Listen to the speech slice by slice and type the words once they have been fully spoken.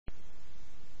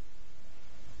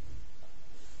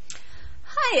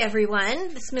Hi everyone,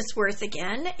 this is Miss Worth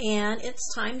again, and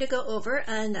it's time to go over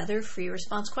another free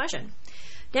response question.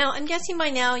 Now, I'm guessing by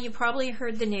now you probably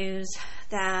heard the news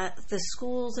that the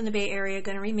schools in the Bay Area are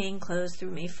going to remain closed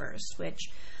through May 1st, which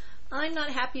I'm not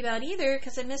happy about either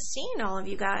because I miss seeing all of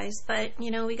you guys. But,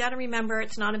 you know, we got to remember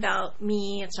it's not about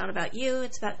me, it's not about you,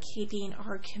 it's about keeping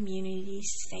our community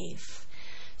safe.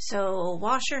 So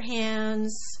wash your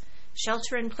hands,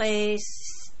 shelter in place,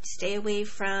 stay away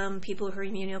from people who are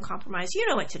immunocompromised. You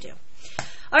know what to do.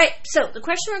 All right, so the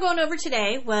question we're going over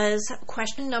today was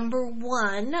question number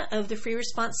 1 of the free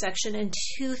response section in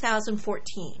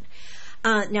 2014.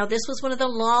 Now, this was one of the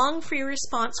long free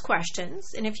response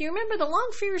questions. And if you remember the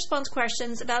long free response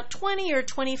questions, about 20 or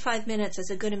 25 minutes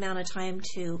is a good amount of time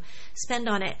to spend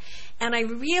on it. And I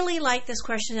really like this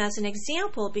question as an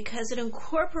example because it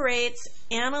incorporates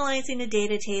analyzing a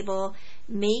data table,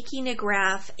 making a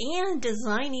graph, and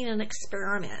designing an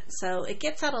experiment. So it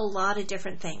gets at a lot of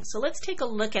different things. So let's take a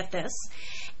look at this.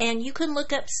 And you can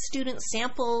look up student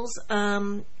samples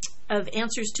of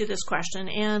answers to this question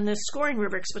and the scoring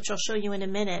rubrics, which I'll show you in a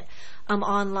minute,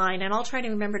 online. And I'll try to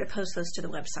remember to post those to the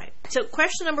website. So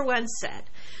question number 1 said,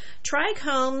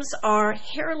 trichomes are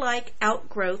hair-like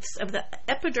outgrowths of the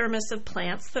epidermis of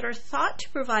plants that are thought to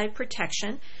provide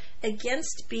protection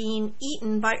against being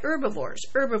eaten by herbivores.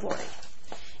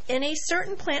 In a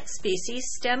certain plant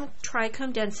species, stem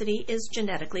trichome density is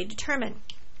genetically determined.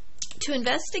 To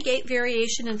investigate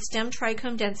variation in stem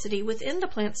trichome density within the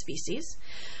plant species,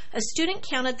 a student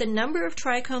counted the number of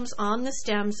trichomes on the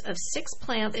stems of 6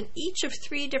 plants in each of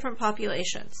 3 different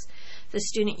populations. The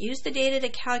student used the data to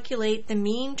calculate the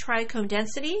mean trichome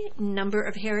density, number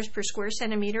of hairs per square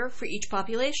centimeter for each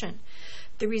population.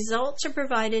 The results are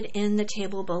provided in the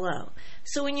table below.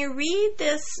 So when you read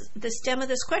the stem of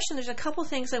this question, there's a couple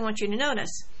things I want you to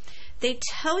notice. They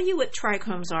tell you what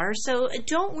trichomes are, so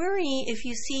don't worry if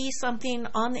you see something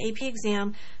on the AP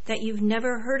exam that you've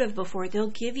never heard of before. They'll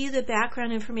give you the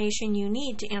background information you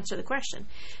need to answer the question.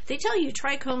 They tell you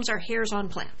trichomes are hairs on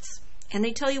plants, and they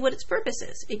tell you what its purpose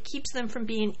is. It keeps them from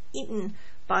being eaten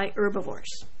by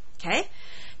herbivores. Okay?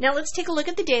 Now let's take a look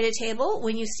at the data table.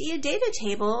 When you see a data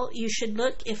table, you should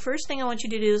look, first thing I want you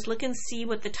to do is look and see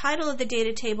what the title of the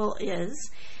data table is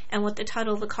and what the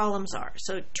title of the columns are.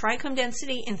 So trichome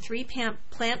density in 3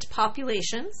 plant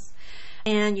populations,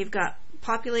 and you've got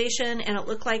population, and it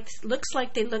looks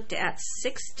like they looked at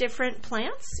 6 different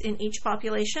plants in each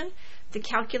population. They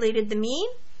calculated the mean,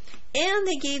 and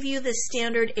they gave you the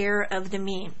standard error of the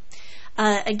mean.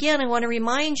 Again, I want to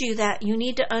remind you that you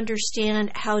need to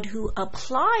understand how to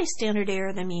apply standard error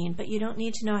of the mean, but you don't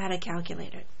need to know how to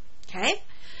calculate it. Okay?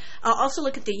 I'll also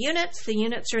look at the units. The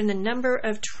units are in the number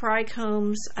of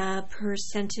trichomes per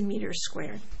centimeter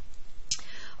squared.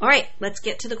 All right, let's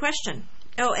get to the question.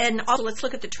 Oh, and also let's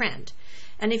look at the trend.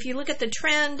 And if you look at the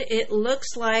trend, it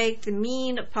looks like the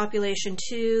mean of population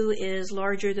 2 is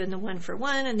larger than the 1 for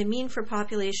 1, and the mean for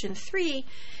population 3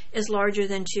 is larger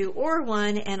than 2 or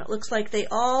 1, and it looks like they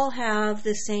all have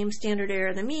the same standard error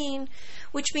of the mean,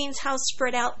 which means how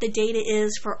spread out the data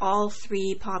is for all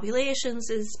 3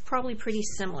 populations is probably pretty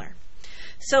similar.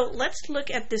 So let's look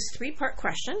at this 3-part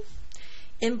question.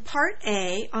 In part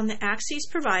A, on the axes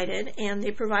provided, and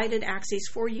they provided axes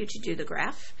for you to do the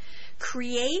graph,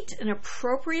 create an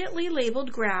appropriately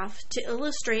labeled graph to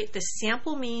illustrate the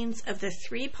sample means of the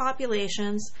 3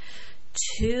 populations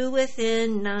to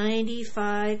within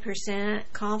 95%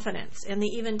 confidence. And they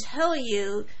even tell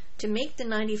you to make the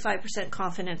 95%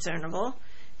 confidence interval,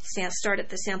 start at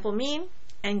the sample mean,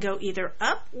 and go either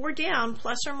up or down,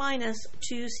 plus or minus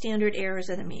 2 standard errors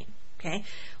of the mean. Okay,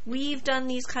 we've done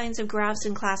these kinds of graphs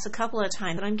in class a couple of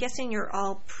times, but I'm guessing you're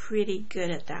all pretty good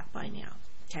at that by now.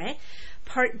 Okay,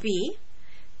 part B,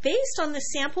 based on the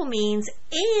sample means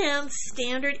and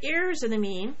standard errors of the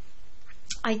mean,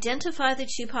 identify the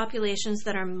 2 populations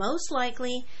that are most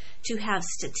likely to have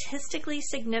statistically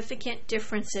significant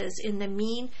differences in the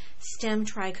mean stem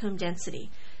trichome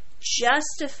density.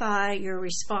 Justify your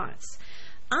response.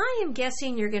 I am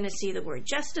guessing you're going to see the word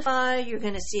justify, you're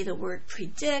going to see the word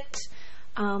predict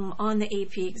on the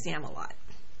AP exam a lot.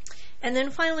 And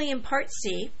then finally in part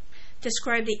C,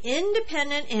 describe the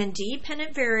independent and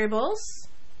dependent variables,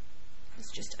 let's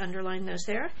just underline those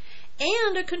there,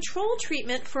 and a control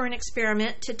treatment for an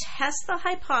experiment to test the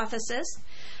hypothesis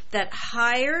that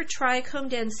higher trichome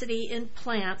density in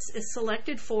plants is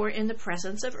selected for in the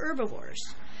presence of herbivores.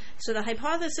 So the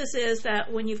hypothesis is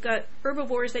that when you've got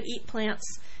herbivores that eat plants,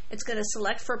 it's going to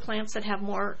select for plants that have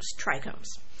more trichomes.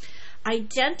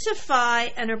 Identify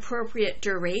an appropriate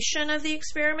duration of the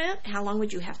experiment. How long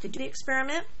would you have to do the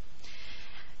experiment?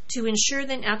 to ensure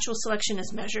that natural selection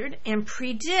is measured and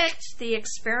predict the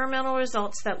experimental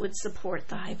results that would support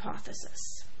the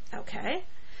hypothesis. Okay?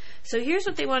 So here's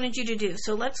what they wanted you to do.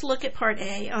 So let's look at part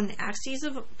A. On the axes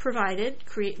provided,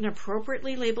 create an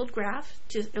appropriately labeled graph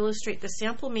to illustrate the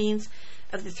sample means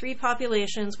of the 3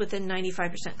 populations within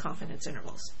 95% confidence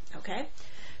intervals. Okay?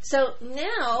 So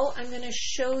now I'm going to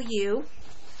show you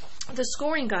the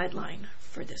scoring guideline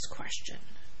for this question.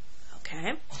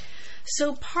 Okay?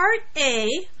 So part A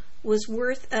was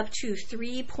worth up to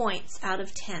 3 points out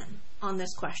of 10 on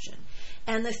this question.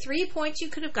 And the 3 points you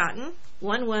could have gotten,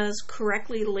 one was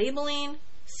correctly labeling,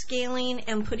 scaling,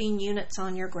 and putting units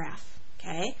on your graph.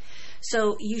 Okay?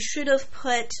 So you should have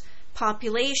put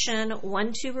population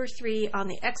 1, 2, or 3 on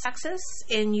the x-axis,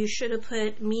 and you should have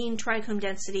put mean trichome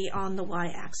density on the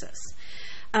y-axis.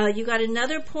 You got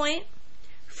another point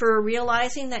for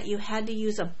realizing that you had to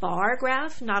use a bar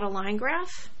graph, not a line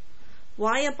graph.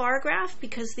 Why a bar graph?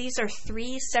 Because these are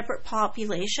 3 separate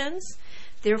populations.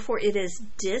 Therefore, it is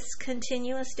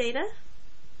discontinuous data.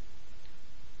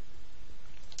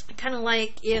 Kind of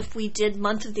like if we did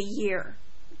month of the year,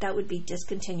 that would be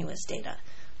discontinuous data.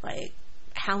 Like,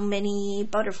 how many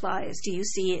butterflies do you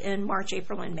see in March,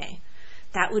 April, and May?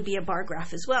 That would be a bar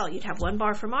graph as well. You'd have 1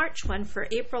 bar for March, 1 for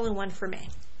April, and 1 for May.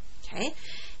 Okay?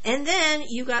 And then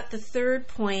you got the 3rd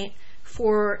point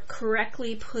for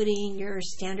correctly putting your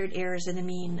standard errors and the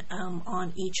mean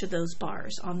on each of those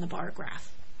bars on the bar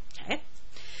graph. Okay?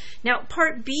 Now,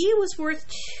 part B was worth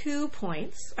 2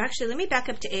 points. Actually, let me back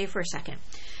up to A for a second.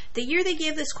 The year they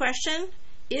gave this question,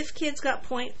 if kids got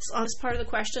points on this part of the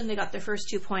question, they got their first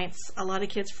 2 points. A lot of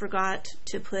kids forgot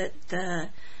to put the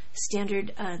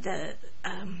standard,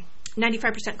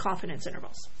 95% confidence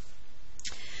intervals.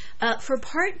 For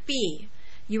part B,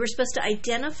 you were supposed to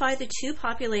identify the 2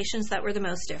 populations that were the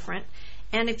most different.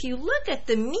 And if you look at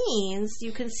the means,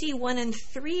 you can see 1 and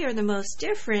 3 are the most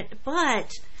different,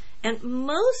 and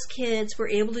most kids were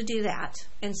able to do that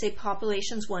and say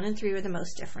populations 1 and 3 were the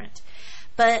most different.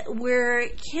 But where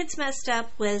kids messed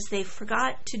up was they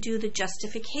forgot to do the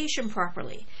justification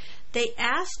properly. They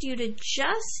asked you to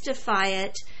justify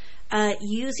it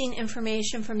using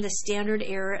information from the standard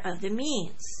error of the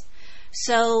means.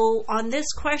 So on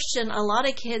this question, a lot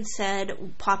of kids said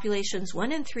populations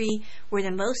 1 and 3 were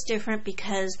the most different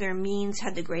because their means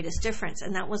had the greatest difference,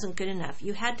 and that wasn't good enough.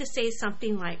 You had to say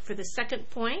something like, for the 2nd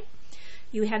point,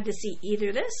 you had to see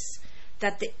either this,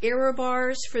 that the error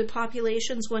bars for the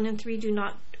populations 1 and 3 do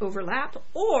not overlap,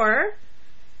 or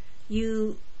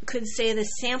you could say the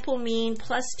sample mean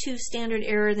plus 2 standard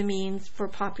error of the mean for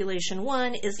population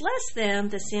 1 is less than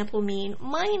the sample mean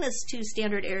minus 2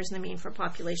 standard errors in the mean for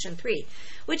population 3,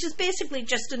 which is basically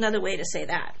just another way to say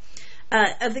that.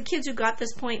 Of the kids who got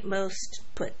this point, most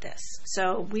put this.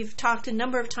 So we've talked a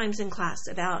number of times in class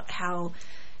about how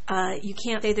you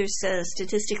can't say there's a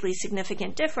statistically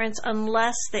significant difference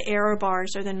unless the error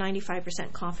bars or the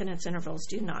 95% confidence intervals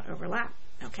do not overlap.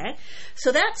 Okay,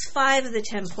 so that's 5 of the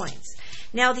 10 points.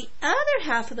 Now, the other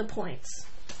half of the points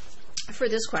for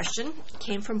this question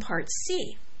came from part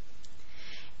C.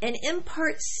 And in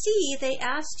part C, they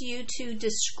asked you to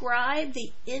describe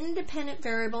the independent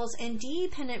variables and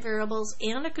dependent variables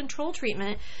and a control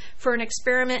treatment for an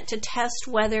experiment to test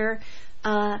whether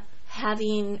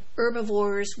having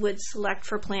herbivores would select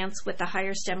for plants with a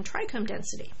higher stem trichome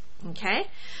density. Okay,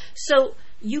 so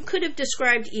you could have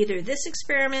described either this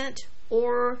experiment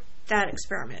or that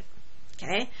experiment.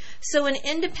 Okay, so an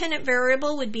independent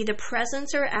variable would be the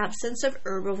presence or absence of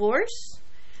herbivores.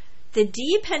 The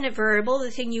dependent variable,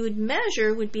 the thing you would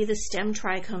measure, would be the stem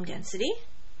trichome density.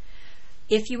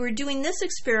 If you were doing this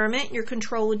experiment, your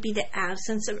control would be the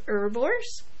absence of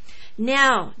herbivores.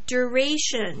 Now,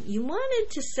 duration. You wanted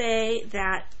to say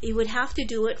that you would have to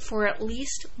do it for at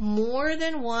least more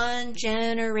than 1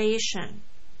 generation.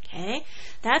 Okay,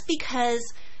 that's because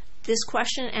this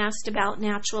question asked about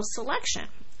natural selection.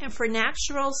 And for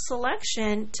natural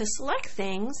selection, to select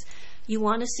things, you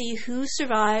want to see who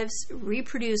survives,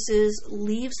 reproduces,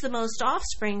 leaves the most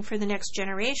offspring for the next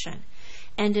generation.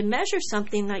 And to measure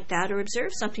something like that or observe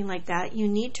something like that, you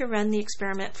need to run the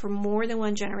experiment for more than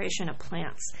 1 generation of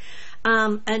plants.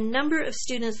 A number of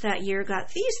students that year got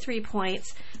these 3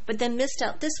 points, but then missed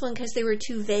out this one because they were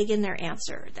too vague in their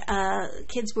answer.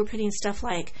 Kids were putting stuff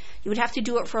like, you would have to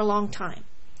do it for a long time,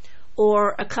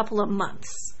 or a couple of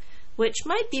months, which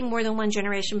might be more than 1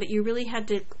 generation, but you really had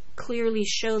to clearly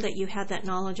show that you had that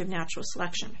knowledge of natural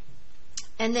selection.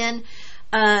 And then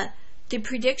the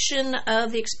prediction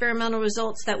of the experimental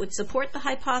results that would support the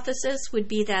hypothesis would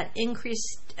be that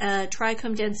increased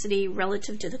trichome density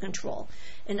relative to the control.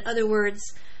 In other words,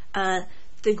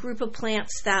 the group of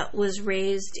plants that was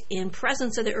raised in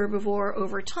presence of the herbivore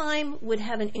over time would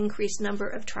have an increased number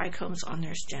of trichomes on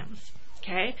their stems.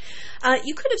 Okay,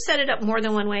 you could have set it up more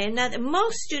than one way, and that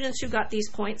most students who got these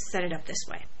points set it up this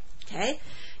way. Okay,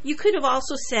 you could have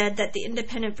also said that the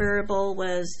independent variable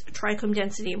was trichome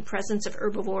density in presence of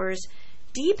herbivores.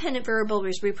 Dependent variable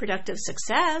was reproductive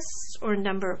success or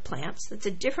number of plants. That's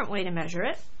a different way to measure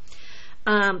it.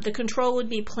 The control would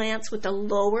be plants with a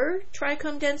lower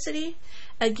trichome density.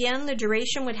 Again, the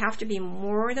duration would have to be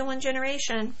more than one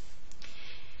generation.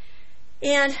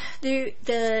 And the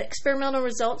experimental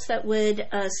results that would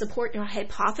support your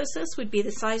hypothesis would be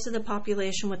the size of the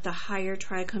population with the higher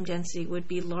trichome density would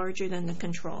be larger than the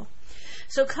control.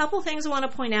 So a couple things I want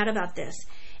to point out about this.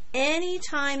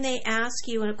 Anytime they ask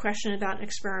you a question about an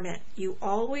experiment, you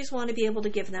always want to be able to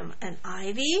give them an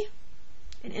IV,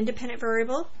 an independent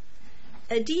variable,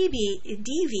 a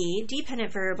DV,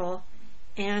 dependent variable,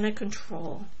 and a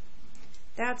control.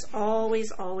 That's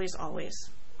always, always, always.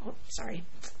 Oh, sorry.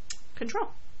 Control.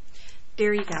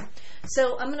 There you go.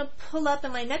 So I'm going to pull up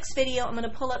in my next video, I'm going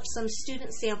to pull up some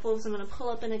student samples. I'm going to pull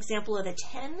up an example of a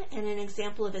 10 and an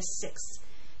example of a 6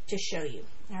 to show you.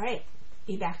 All right.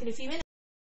 Be back in a few minutes.